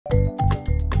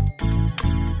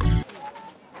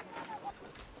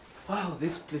Wow,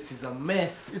 this place is a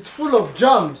mess. It's full of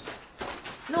germs.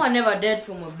 No one ever died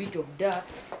from a bit of dirt.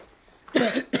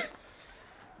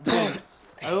 James,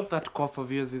 I hope that cough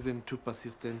of yours isn't too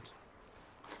persistent.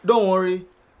 Don't worry.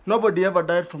 Nobody ever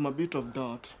died from a bit of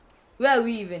dirt. Where are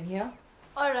we even here?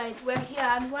 Alright, we're here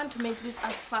and we want to make this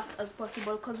as fast as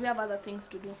possible because we have other things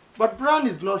to do. But Bran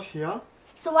is not here.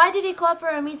 So why did he call for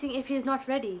a meeting if he's not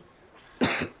ready?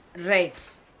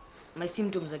 Right. My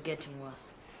symptoms are getting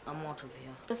worse. I'm out of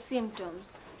here. The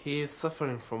symptoms. He is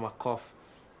suffering from a cough.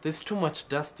 There's too much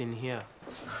dust in here.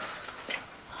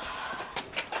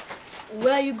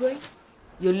 Where are you going?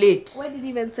 You're late. Why did you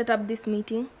even set up this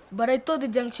meeting? But I thought the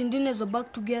Junction Teens were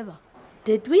back together.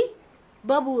 Did we?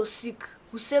 Babu was sick.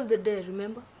 We saved the day,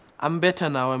 remember? I'm better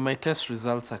now and my test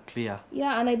results are clear.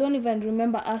 Yeah, and I don't even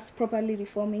remember us properly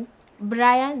reforming.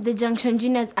 Brian, the Junction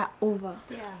Teens are over.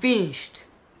 Yeah. Finished.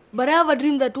 But I have a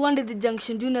dream that one day the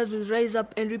Junction Teens will rise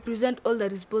up and represent all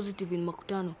that is positive in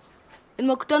Makutano. And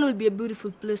Makutano will be a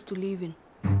beautiful place to live in.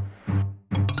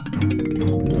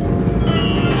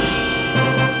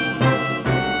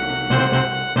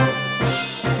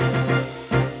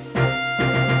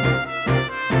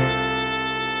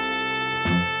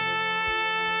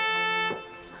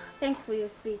 Thanks for your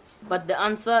speech. But the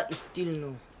answer is still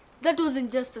no. That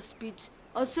wasn't just a speech.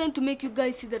 I was trying to make you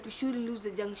guys see that we shouldn't lose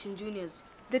the Junction Juniors.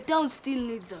 The town still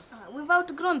needs us. We've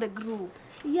outgrown the group.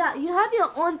 Yeah, you have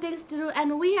your own things to do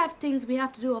and we have things we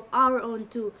have to do of our own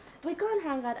too. We can't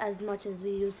hang out as much as we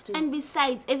used to. And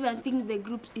besides, everyone thinks the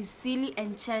group is silly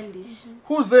and childish.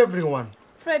 Who's everyone?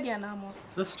 Fredie and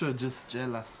Amos. Those two are just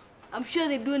jealous. I'm sure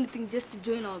they'd do anything just to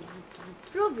join our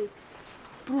group. Prove it.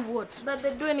 Prove what? That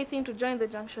they do anything to join the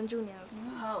Junction Juniors.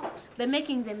 How? By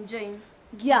making them join.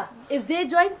 Yeah, if they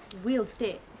join, we'll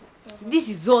stay. This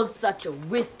is all such a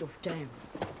waste of time.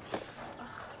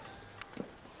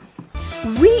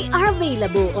 We are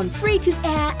available on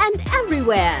free-to-air and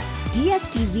everywhere.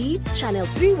 DSTV, Channel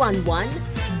 311,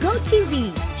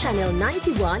 GoTV, Channel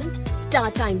 91,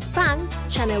 StarTimes Pang,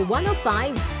 Channel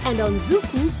 105, and on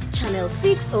Zuku, Channel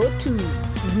 602.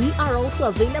 We are also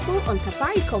available on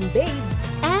Safaricom Base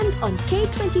and on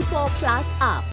K24 Plus app.